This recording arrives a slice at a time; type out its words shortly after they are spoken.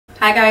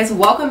Hi guys,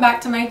 welcome back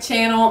to my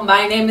channel.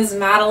 My name is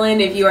Madalyn.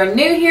 If you are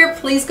new here,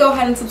 please go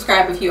ahead and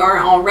subscribe if you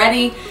aren't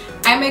already.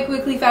 I make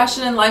weekly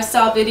fashion and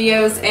lifestyle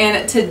videos,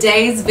 and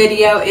today's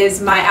video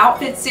is my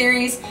outfit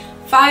series,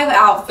 5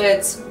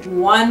 outfits,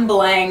 1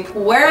 blank,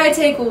 where I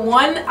take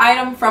one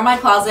item from my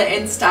closet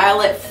and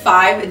style it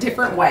 5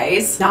 different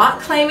ways.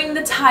 Not claiming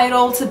the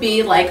title to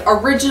be like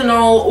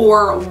original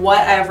or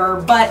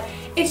whatever, but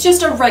it's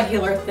just a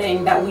regular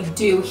thing that we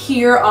do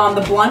here on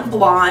The Blunt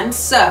Blonde.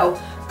 So,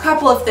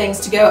 couple of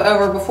things to go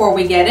over before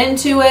we get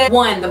into it.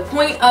 One, the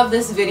point of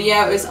this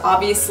video is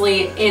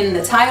obviously in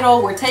the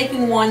title. We're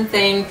taking one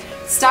thing,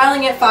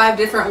 styling it 5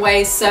 different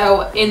ways.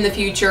 So in the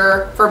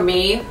future, for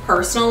me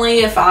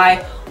personally, if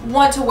I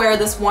want to wear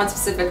this one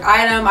specific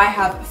item, I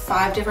have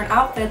 5 different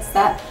outfits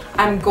that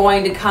I'm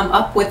going to come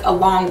up with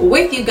along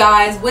with you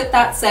guys. With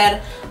that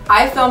said,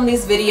 I film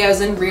these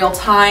videos in real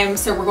time,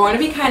 so we're going to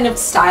be kind of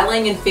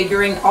styling and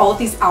figuring all of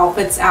these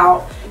outfits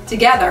out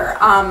together.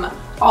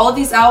 All of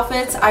these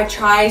outfits, I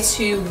try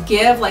to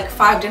give like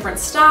 5 different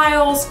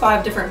styles,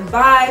 5 different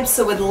vibes,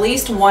 so at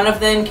least one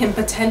of them can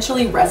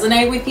potentially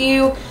resonate with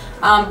you.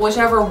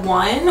 Whichever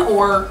one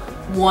or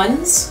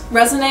ones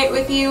resonate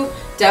with you,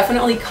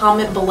 definitely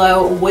comment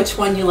below which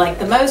one you like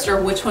the most or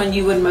which one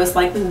you would most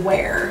likely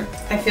wear.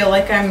 I feel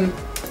like I'm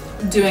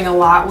doing a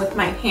lot with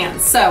my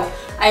hands. So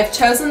I've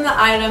chosen the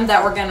item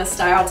that we're gonna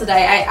style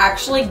today. I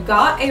actually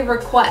got a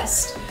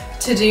request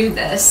to do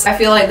this. I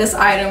feel like this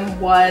item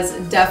was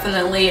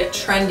definitely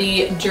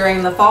trendy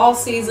during the fall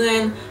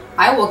season.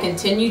 I will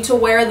continue to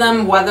wear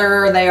them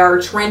whether they are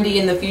trendy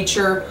in the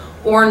future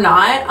or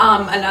not.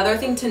 Another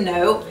thing to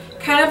note,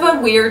 kind of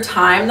a weird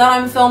time that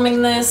I'm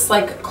filming this,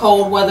 like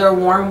cold weather,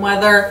 warm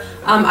weather.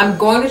 I'm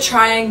going to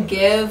try and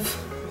give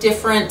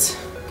different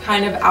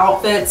kind of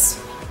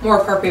outfits, more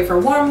appropriate for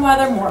warm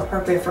weather, more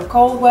appropriate for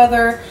cold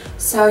weather,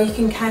 so you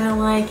can kind of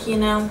like, you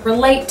know,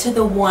 relate to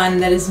the one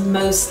that is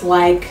most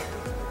like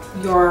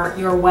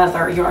your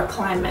weather, your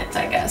climate,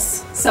 I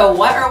guess. So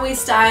what are we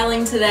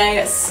styling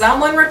today?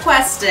 Someone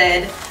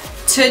requested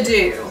to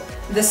do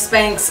the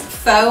Spanx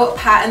faux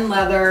patent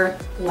leather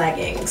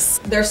leggings.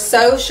 They're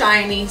so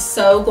shiny,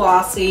 so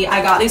glossy.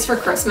 I got these for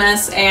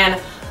Christmas and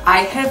I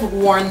have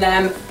worn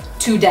them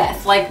to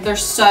death. Like, they're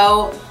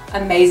so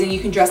amazing. You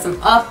can dress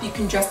them up, you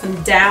can dress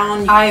them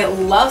down. I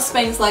love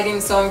Spanx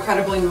leggings so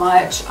incredibly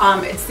much.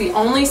 It's the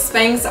only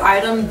Spanx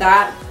item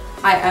that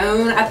I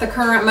own at the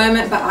current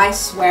moment, but I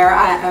swear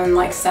I own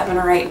like 7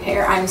 or 8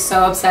 pair. I'm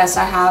so obsessed.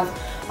 I have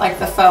like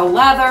the faux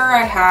leather,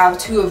 I have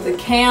 2 of the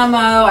camo,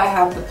 I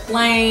have the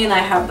plain, I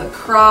have the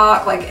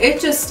croc. Like,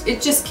 it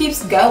just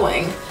keeps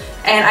going.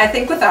 And I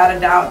think without a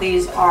doubt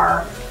these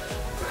are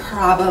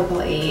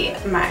probably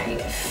my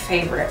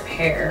favorite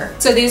pair.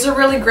 So these are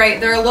really great.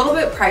 They're a little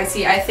bit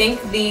pricey. I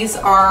think these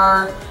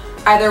are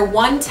either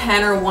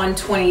 $110 or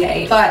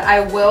 $128, but I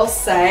will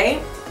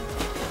say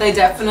they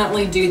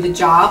definitely do the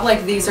job.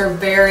 Like, these are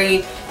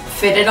very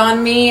fitted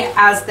on me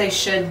as they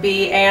should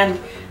be, and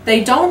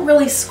they don't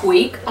really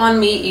squeak on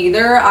me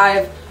either.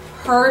 I've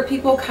heard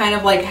people kind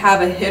of like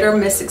have a hit or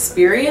miss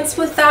experience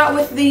with that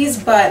with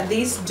these, but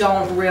these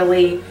don't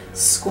really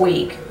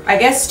squeak. I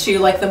guess too,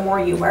 like, the more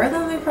you wear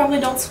them, they probably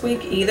don't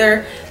squeak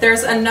either.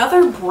 There's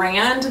another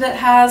brand that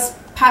has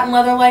patent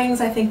leather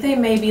leggings. I think they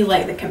may be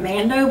like the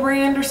Commando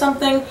brand or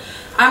something.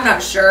 I'm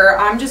not sure.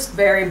 I'm just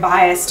very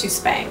biased to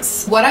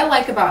Spanx. What I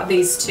like about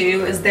these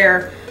two is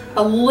they're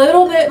a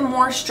little bit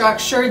more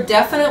structured,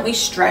 definitely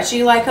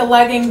stretchy like a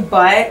legging,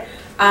 but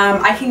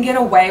I can get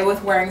away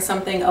with wearing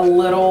something a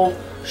little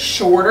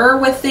shorter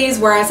with these,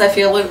 whereas I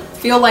feel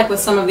like with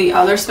some of the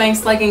other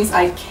Spanx leggings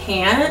I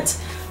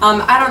can't.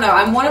 I don't know.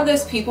 I'm one of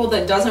those people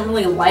that doesn't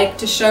really like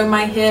to show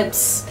my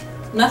hips.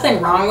 Nothing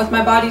wrong with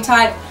my body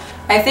type.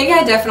 I think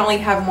I definitely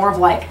have more of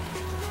like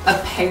a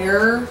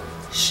pear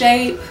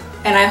shape,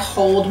 and I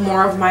hold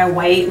more of my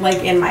weight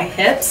like in my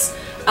hips.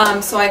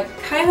 So I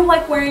kind of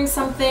like wearing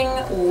something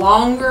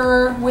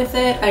longer with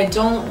it. I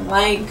don't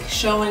like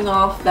showing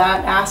off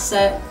that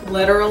asset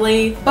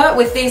literally. But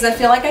with these, I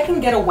feel like I can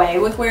get away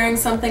with wearing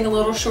something a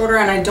little shorter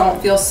and I don't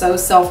feel so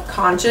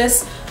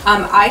self-conscious.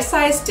 I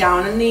size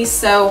down in these,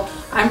 so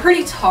I'm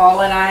pretty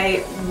tall and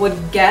I would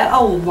get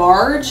a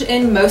large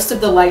in most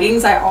of the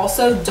leggings. I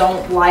also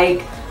don't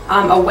like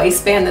a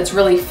waistband that's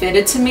really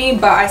fitted to me,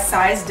 but I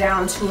size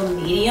down to a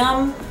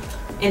medium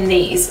in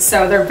these.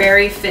 So they're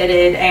very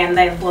fitted and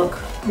they look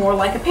more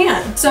like a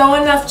pant. So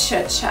enough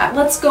chit chat.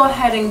 Let's go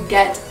ahead and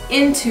get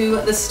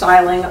into the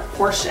styling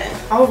portion.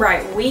 All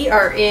right, we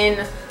are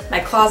in my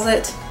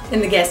closet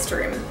in the guest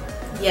room.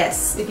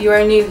 Yes, if you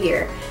are new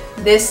here,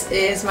 this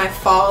is my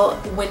fall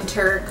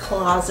winter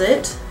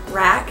closet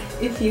rack,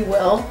 if you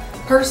will.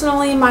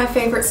 Personally, my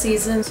favorite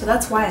season, so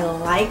that's why I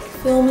like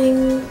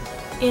filming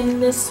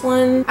in this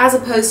one as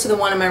opposed to the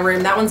one in my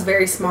room. That one's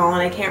very small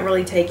and I can't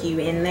really take you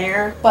in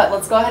there. But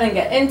let's go ahead and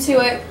get into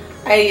it.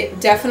 I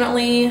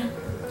definitely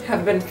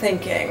have been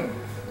thinking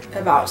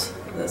about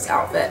this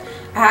outfit.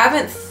 I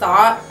haven't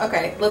thought,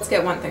 okay, let's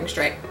get one thing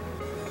straight.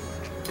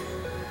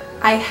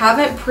 I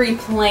haven't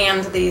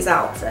pre-planned these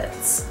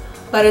outfits.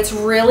 But it's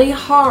really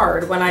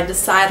hard when I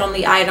decide on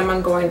the item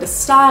I'm going to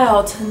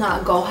style to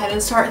not go ahead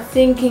and start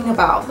thinking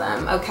about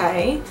them,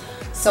 okay?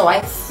 So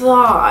I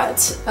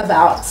thought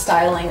about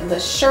styling the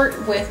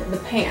shirt with the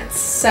pants.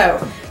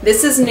 So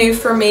this is new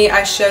for me.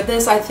 I showed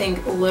this, I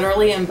think,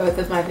 literally in both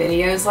of my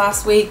videos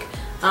last week.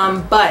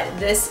 But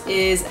this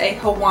is a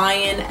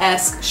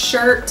Hawaiian-esque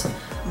shirt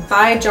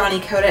by Johnny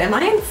Coda. Am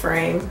I in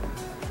frame?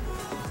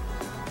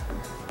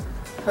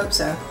 Hope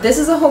so. This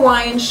is a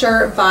Hawaiian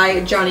shirt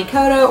by Johnny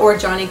Coda or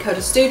Johnny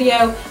Coda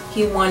Studio.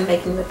 He won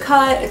Making the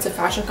Cut. It's a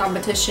fashion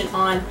competition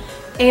on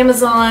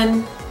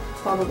Amazon,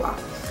 blah, blah, blah.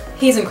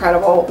 He's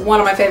incredible. One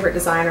of my favorite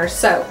designers.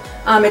 So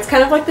it's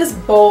kind of like this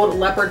bold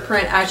leopard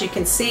print, as you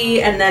can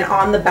see. And then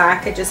on the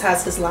back, it just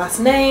has his last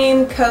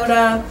name,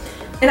 Coda.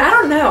 And I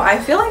don't know, I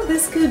feel like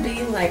this could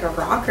be like a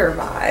rocker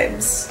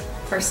vibes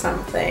or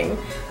something.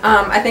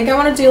 I think I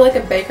want to do like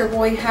a Baker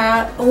Boy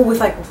hat. Oh, with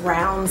like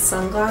round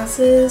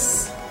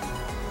sunglasses.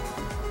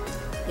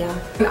 Yeah.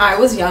 When I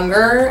was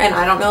younger, and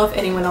I don't know if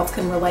anyone else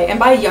can relate, and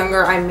by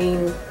younger I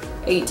mean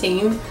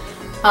 18,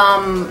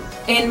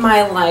 in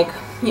my, like,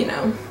 you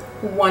know,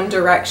 One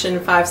Direction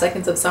 5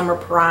 Seconds of Summer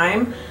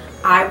prime,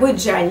 I would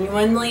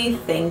genuinely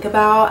think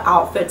about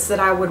outfits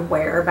that I would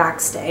wear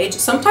backstage.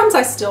 Sometimes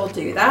I still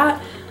do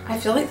that. I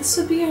feel like this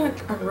would be a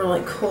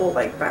really cool,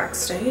 like,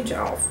 backstage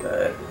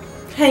outfit.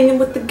 Hanging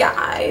with the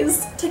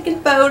guys,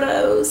 taking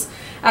photos.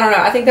 I don't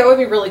know, I think that would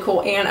be really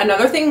cool. And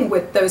another thing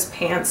with those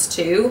pants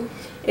too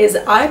is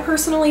I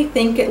personally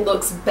think it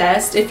looks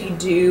best if you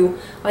do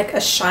like a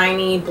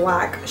shiny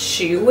black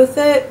shoe with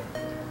it,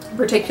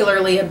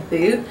 particularly a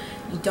boot.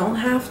 You don't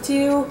have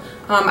to.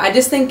 I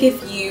just think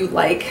if you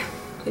like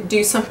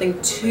do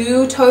something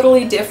too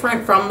totally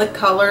different from the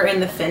color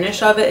and the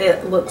finish of it,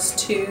 it looks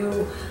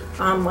too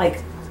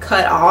like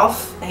cut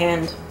off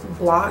and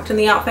blocked in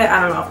the outfit. I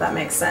don't know if that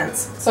makes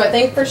sense. So I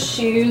think for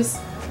shoes,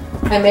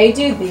 I may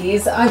do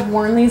these. I've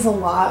worn these a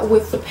lot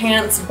with the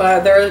pants,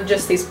 but they're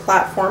just these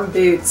platform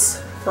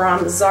boots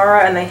from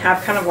Zara, and they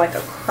have kind of like a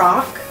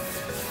croc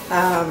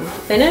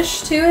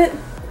finish to it,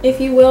 if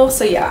you will.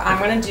 So yeah, I'm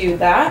gonna do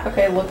that.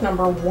 Okay, look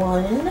number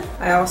 1.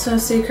 I also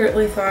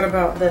secretly thought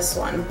about this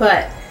one,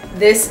 but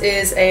this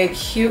is a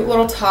cute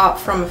little top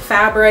from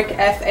Fabric,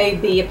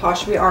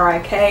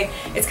 F-A-B'-R-I-K.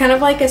 It's kind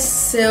of like a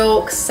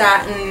silk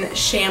satin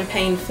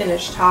champagne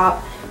finish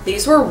top.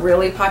 These were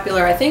really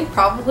popular, I think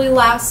probably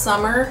last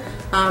summer.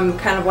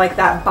 Kind of like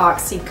that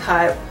boxy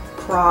cut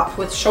crop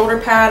with shoulder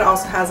pad,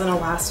 also has an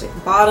elastic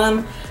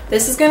bottom.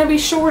 This is going to be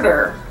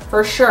shorter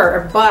for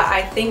sure, but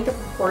I think the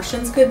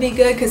proportions could be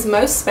good because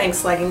most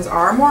Spanx leggings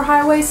are more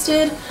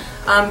high-waisted.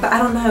 But I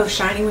don't know,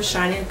 shiny with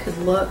shiny could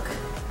look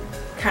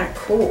kind of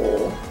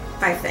cool,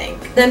 I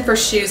think. Then for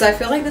shoes, I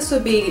feel like this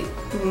would be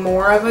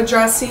more of a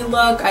dressy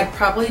look. I'd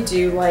probably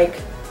do like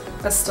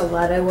a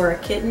stiletto or a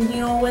kitten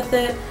heel with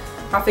it.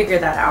 I'll figure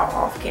that out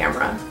off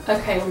camera.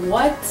 Okay,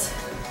 what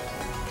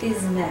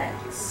is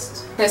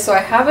next? Okay, so I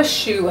have a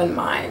shoe in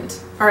mind.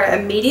 All right,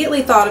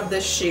 immediately thought of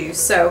this shoe.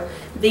 So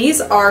these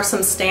are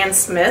some Stan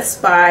Smiths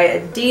by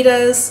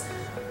Adidas.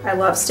 I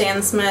love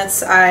Stan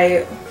Smiths.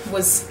 I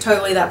was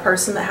totally that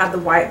person that had the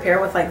white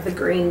pair with like the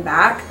green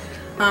back.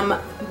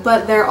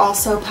 But they're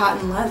also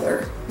patent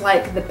leather,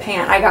 like the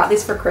pant. I got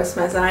these for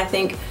Christmas and I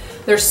think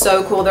they're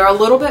so cool. They're a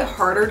little bit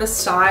harder to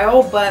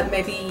style, but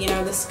maybe, you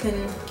know, this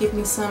can give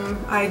me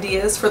some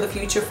ideas for the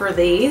future for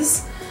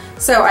these.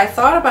 So I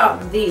thought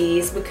about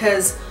these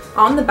because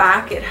on the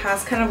back it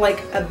has kind of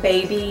like a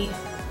baby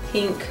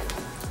pink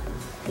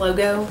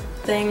logo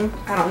thing.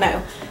 I don't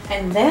know.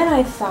 And then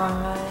I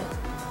thought,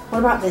 what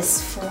about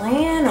this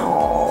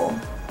flannel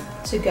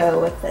to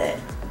go with it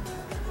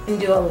and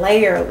do a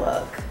layer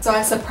look? So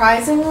I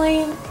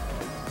surprisingly,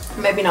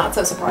 maybe not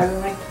so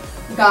surprisingly,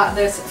 got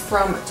this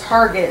from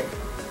Target.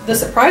 The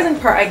surprising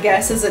part, I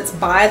guess, is it's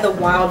by the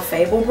Wild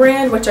Fable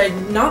brand, which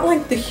I'm not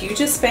like the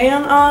hugest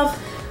fan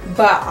of,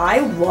 but I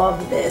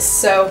love this.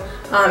 So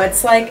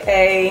it's like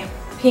a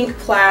pink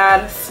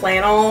plaid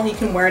flannel. You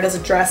can wear it as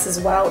a dress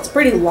as well. It's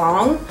pretty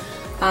long,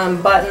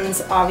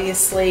 buttons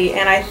obviously,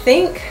 and I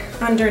think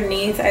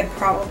underneath I'd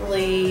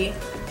probably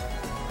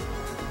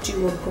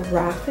do a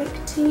graphic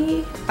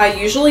tee. I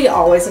usually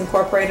always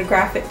incorporate a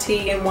graphic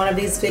tee in one of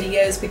these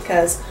videos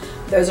because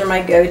those are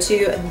my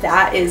go-to.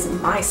 That is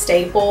my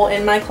staple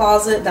in my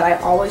closet that I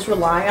always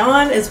rely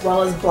on, as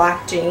well as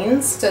black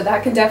jeans. So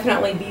that can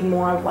definitely be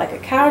more of like a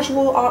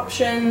casual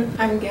option.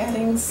 I'm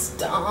getting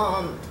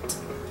stumped.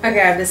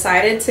 Okay, I've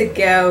decided to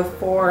go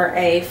for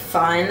a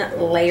fun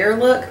layer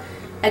look.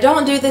 I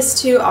don't do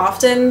this too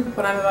often,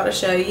 what I'm about to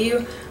show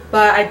you,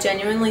 but I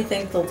genuinely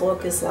think the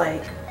look is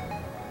like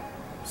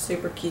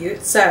super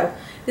cute. So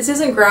this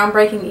isn't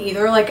groundbreaking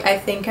either. Like, I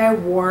think I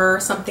wore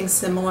something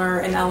similar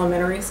in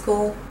elementary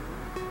school.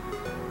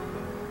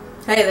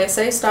 Hey, they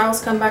say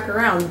styles come back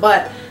around,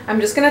 but I'm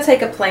just gonna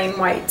take a plain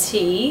white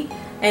tee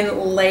and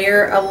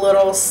layer a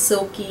little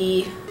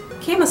silky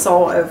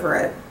camisole over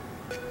it.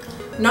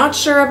 Not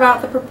sure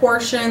about the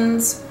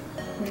proportions,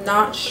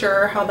 not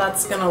sure how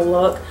that's gonna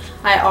look.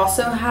 I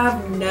also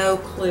have no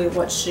clue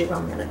what shoe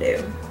I'm gonna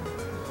do.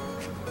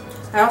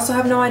 I also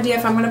have no idea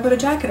if I'm gonna put a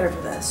jacket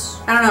over this.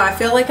 I don't know, I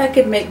feel like I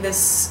could make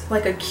this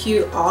like a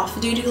cute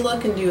off-duty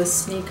look and do a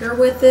sneaker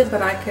with it,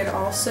 but I could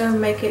also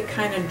make it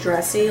kind of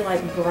dressy,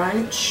 like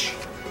brunch,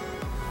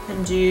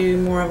 and do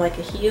more of like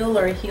a heel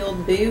or a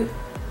heeled boot.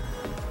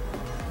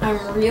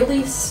 I'm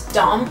really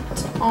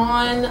stumped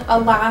on a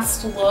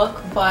last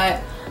look,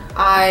 but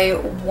I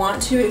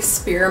want to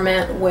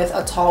experiment with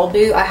a tall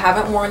boot. I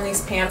haven't worn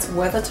these pants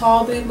with a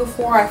tall boot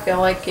before. I feel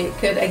like it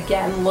could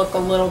again look a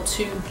little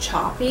too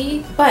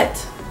choppy,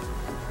 but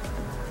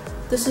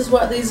this is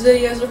what these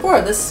videos are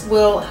for. This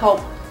will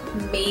help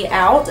me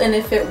out, and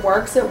if it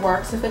works, it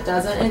works. If it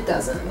doesn't, it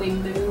doesn't. We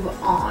move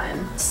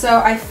on. So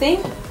I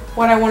think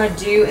what I want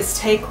to do is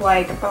take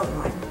like, oh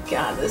my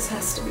god, this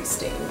has to be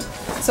steamed.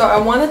 So I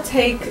want to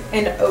take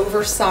an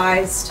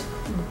oversized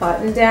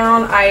button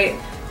down. I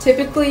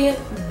typically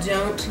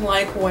don't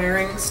like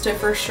wearing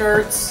stiffer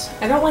shirts.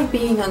 I don't like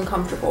being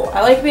uncomfortable.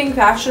 I like being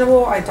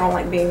fashionable. I don't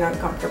like being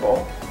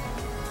uncomfortable.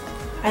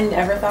 I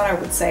never thought I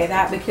would say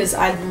that because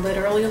I'd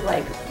literally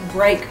like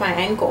break my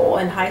ankle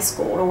in high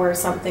school to wear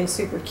something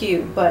super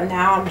cute, but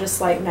now I'm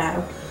just like,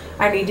 no,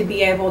 I need to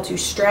be able to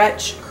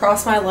stretch,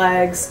 cross my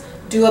legs,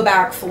 do a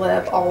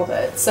backflip, all of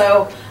it.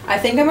 So I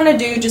think I'm gonna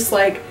do just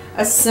like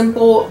a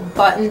simple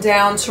button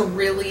down to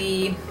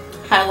really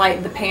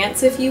highlight the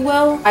pants, if you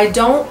will. I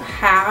don't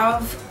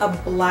have a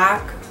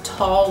black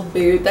tall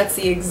boot that's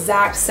the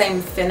exact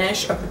same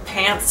finish of the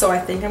pants, so I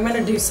think I'm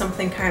gonna do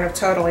something kind of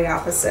totally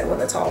opposite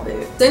with a tall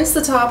boot. Since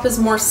the top is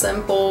more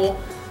simple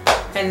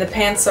and the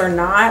pants are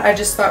not, I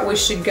just thought we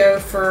should go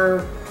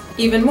for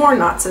even more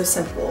not so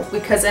simple,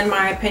 because in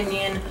my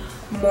opinion,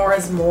 more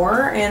is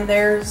more, and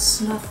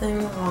there's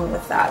nothing wrong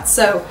with that.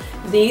 So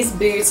these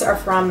boots are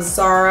from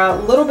Zara,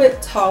 a little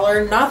bit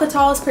taller, not the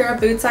tallest pair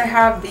of boots I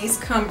have. These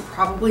come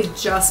probably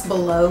just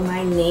below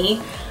my knee.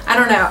 I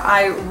don't know,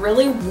 I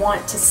really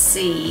want to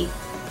see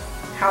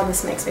how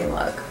this makes me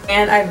look.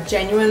 And I've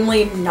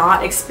genuinely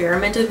not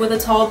experimented with a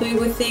tall boot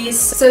with these.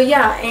 So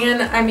yeah,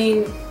 and I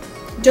mean,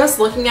 just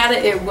looking at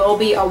it, it will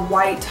be a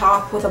white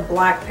top with a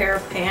black pair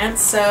of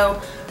pants.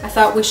 So I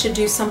thought we should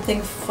do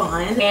something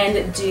fun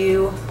and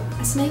do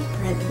a snake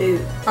print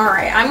boot.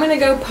 Alright, I'm gonna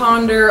go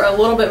ponder a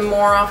little bit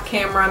more off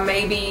camera,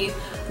 maybe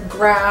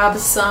grab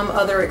some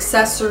other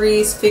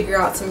accessories,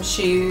 figure out some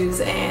shoes,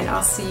 and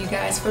I'll see you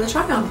guys for the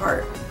try-on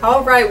part.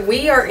 Alright,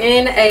 we are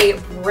in a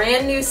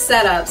brand new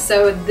setup.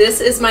 So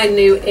this is my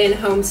new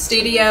in-home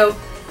studio.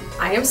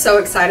 I am so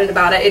excited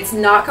about it. It's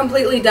not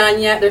completely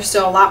done yet. There's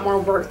still a lot more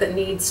work that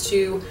needs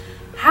to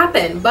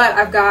happen, but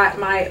I've got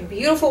my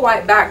beautiful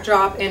white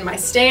backdrop and my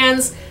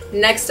stands.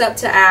 Next up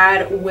to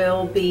add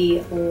will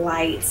be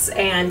lights,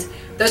 and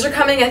those are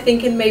coming I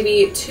think in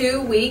maybe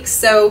 2 weeks,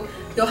 so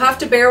you'll have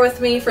to bear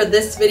with me for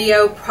this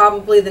video,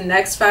 probably the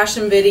next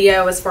fashion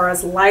video as far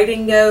as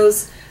lighting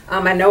goes.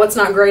 I know it's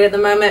not great at the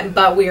moment,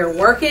 but we are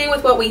working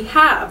with what we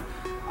have.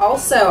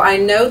 Also, I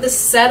know the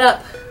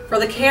setup for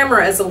the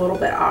camera is a little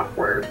bit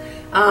awkward.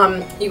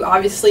 You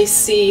obviously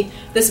see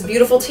this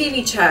beautiful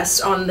TV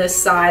chest on this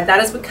side.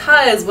 That is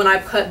because when I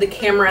put the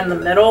camera in the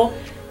middle,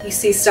 you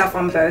see stuff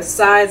on both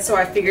sides, so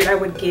I figured I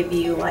would give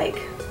you like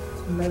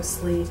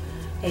mostly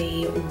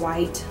a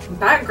white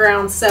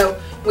background.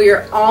 So we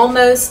are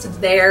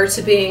almost there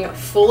to being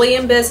fully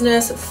in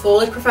business,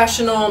 fully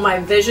professional. My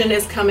vision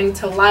is coming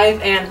to life,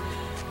 and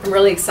I'm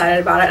really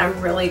excited about it. I'm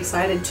really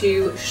excited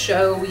to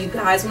show you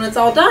guys when it's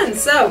all done.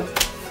 So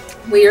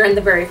we are in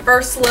the very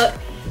first look.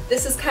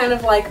 This is kind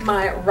of like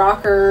my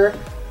rocker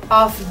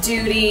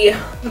off-duty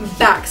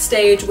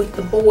backstage with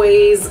the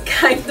boys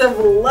kind of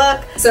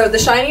look. So the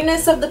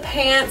shininess of the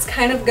pants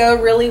kind of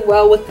go really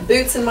well with the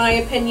boots in my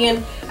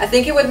opinion. I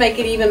think it would make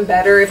it even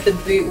better if the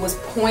boot was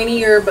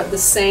pointier but the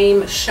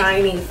same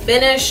shiny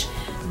finish.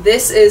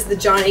 This is the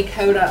Johnny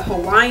Coda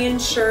Hawaiian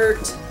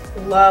shirt.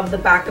 Love the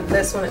back of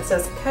this one. It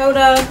says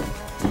Coda.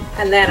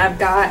 And then I've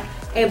got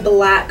a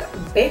black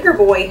Baker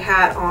Boy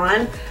hat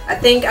on. I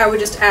think I would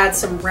just add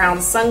some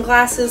round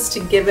sunglasses to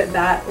give it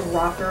that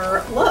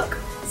rocker look.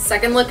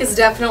 Second look is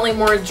definitely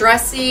more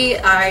dressy.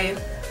 I'm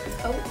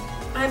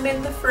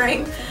in the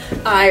frame.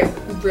 I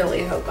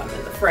really hope I'm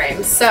in the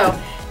frame. So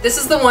this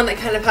is the one that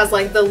kind of has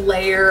like the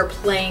layer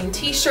plain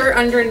t-shirt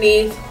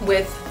underneath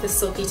with the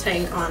silky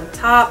tank on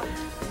top.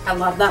 I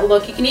love that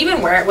look. You can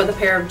even wear it with a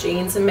pair of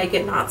jeans and make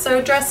it not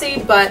so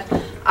dressy, but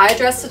I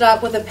dressed it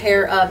up with a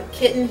pair of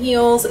kitten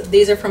heels.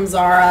 These are from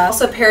Zara.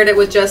 Also paired it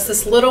with just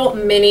this little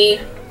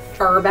mini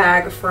fur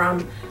bag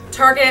from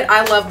Target.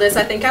 I love this.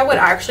 I think I would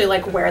actually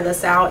like wear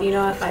this out, you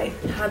know, if I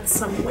had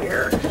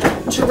somewhere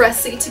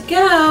dressy to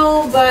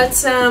go, but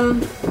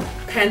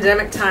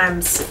pandemic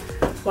times,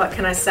 what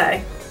can I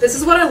say? This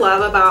is what I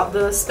love about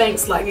the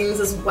Spanx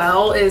leggings as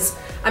well is,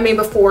 I mean,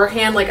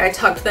 beforehand, like I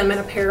tucked them in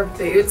a pair of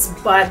boots,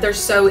 but they're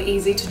so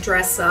easy to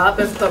dress up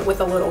and put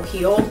with a little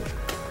heel.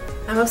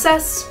 I'm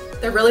obsessed.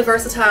 They're really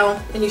versatile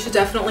and you should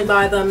definitely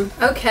buy them.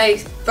 Okay,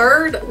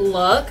 third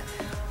look.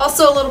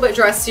 Also a little bit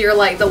dressier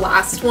like the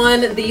last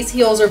one. These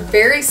heels are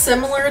very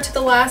similar to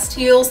the last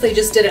heels. They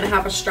just didn't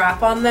have a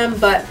strap on them,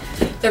 but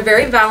they're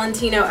very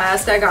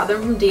Valentino-esque. I got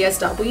them from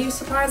DSW,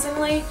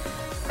 surprisingly.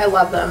 I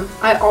love them.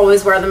 I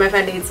always wear them if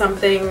I need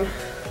something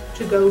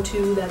to go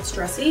to that's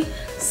dressy.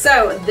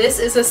 So this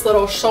is this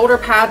little shoulder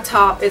pad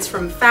top. It's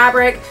from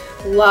Fabric.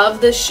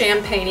 Love this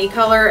champagne-y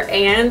color,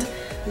 and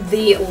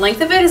the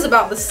length of it is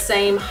about the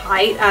same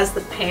height as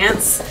the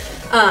pants.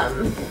 I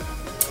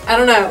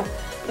don't know.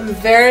 I'm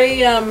very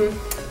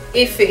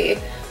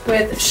iffy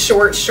with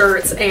short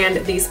shirts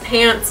and these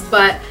pants,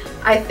 but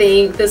I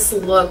think this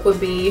look would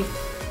be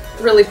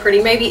really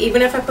pretty. Maybe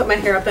even if I put my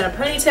hair up in a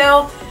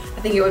ponytail,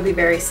 I think it would be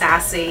very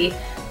sassy.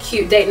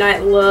 Cute date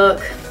night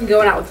look,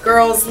 going out with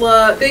girls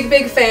look.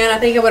 Big fan. I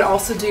think I would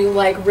also do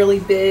like really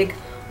big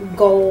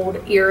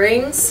gold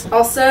earrings.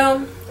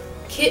 Also,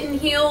 kitten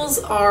heels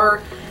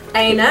are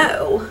a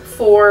no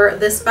for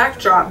this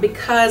backdrop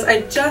because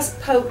I just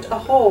poked a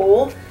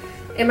hole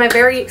in my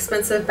very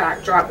expensive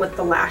backdrop with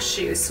the last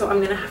shoe, so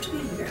I'm gonna have to be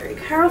very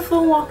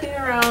careful walking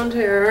around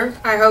here.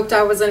 I hoped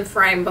I was in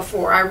frame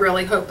before. I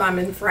really hope I'm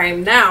in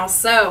frame now.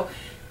 So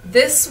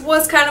this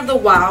was kind of the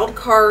wild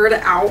card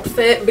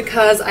outfit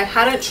because I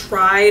hadn't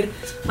tried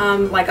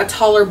like a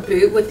taller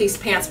boot with these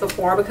pants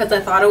before because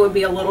I thought it would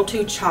be a little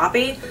too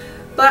choppy,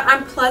 but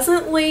I'm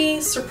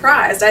pleasantly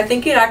surprised. I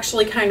think it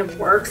actually kind of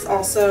works.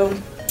 Also,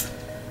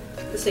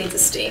 this needs a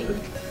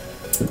steam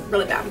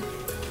really bad.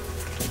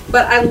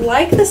 But I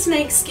like the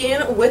snake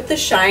skin with the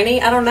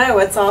shiny. I don't know,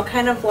 it's all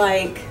kind of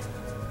like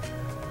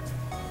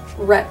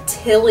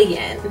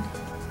reptilian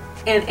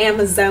and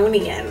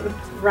Amazonian,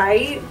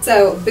 right?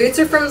 So boots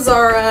are from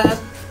Zara,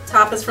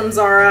 top is from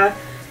Zara,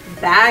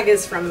 bag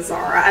is from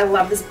Zara. I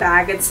love this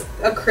bag. It's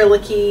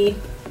acrylic-y,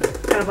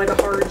 kind of like a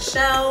hard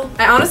shell.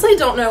 I honestly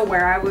don't know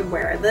where I would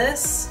wear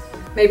this.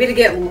 Maybe to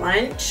get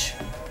lunch.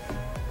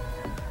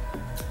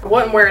 I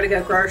wouldn't wear it to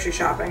go grocery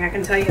shopping, I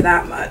can tell you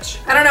that much.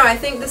 I don't know, I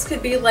think this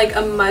could be like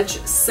a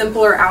much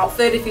simpler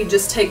outfit if you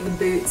just take the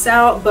boots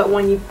out, but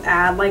when you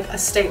add like a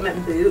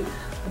statement boot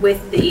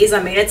with these,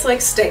 I mean, it's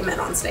like statement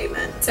on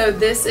statement. So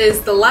this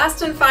is the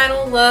last and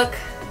final look.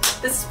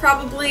 This is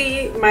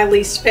probably my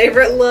least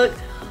favorite look,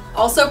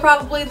 also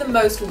probably the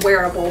most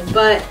wearable,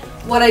 but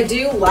what I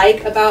do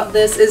like about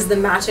this is the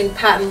matching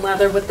patent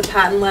leather with the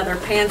patent leather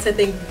pants. I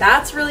think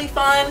that's really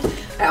fun.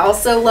 I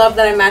also love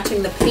that I'm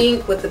matching the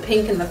pink with the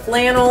pink and the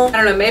flannel. I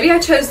don't know, maybe I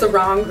chose the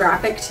wrong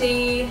graphic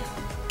tee.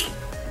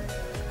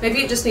 Maybe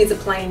it just needs a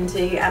plain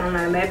tee. I don't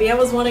know, maybe I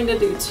was wanting to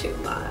do too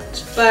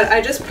much. But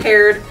I just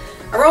paired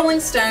a Rolling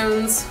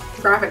Stones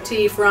graphic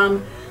tee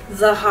from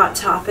the Hot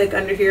Topic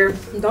under here.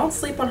 Don't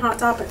sleep on Hot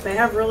Topic, they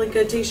have really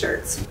good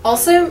t-shirts.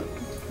 Also,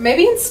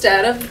 maybe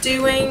instead of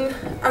doing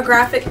a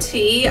graphic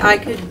tee, I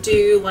could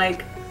do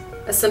like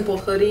a simple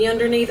hoodie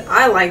underneath.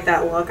 I like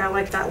that look. I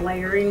like that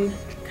layering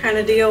kind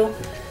of deal.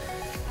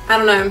 I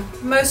don't know,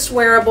 most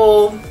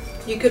wearable.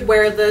 You could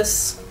wear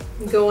this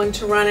going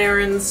to run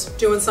errands,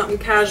 doing something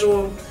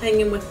casual,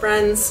 hanging with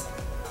friends.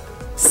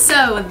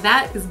 So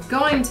that is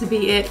going to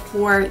be it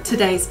for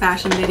today's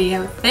fashion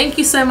video. Thank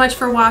you so much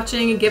for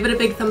watching. Give it a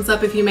big thumbs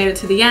up if you made it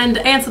to the end,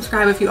 and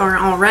subscribe if you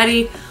aren't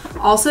already.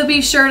 Also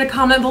be sure to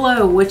comment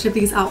below which of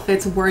these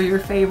outfits were your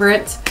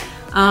favorite.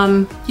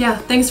 Yeah,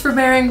 thanks for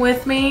bearing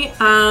with me.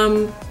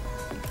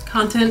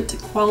 Content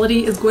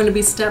quality is going to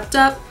be stepped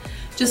up,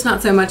 just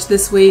not so much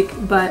this week,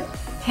 but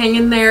hang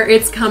in there,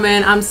 it's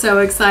coming. I'm so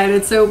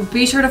excited. So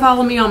be sure to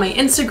follow me on my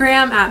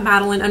Instagram at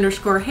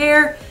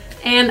Madalyn_hair,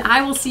 and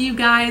I will see you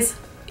guys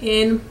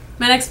in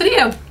my next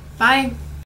video. Bye.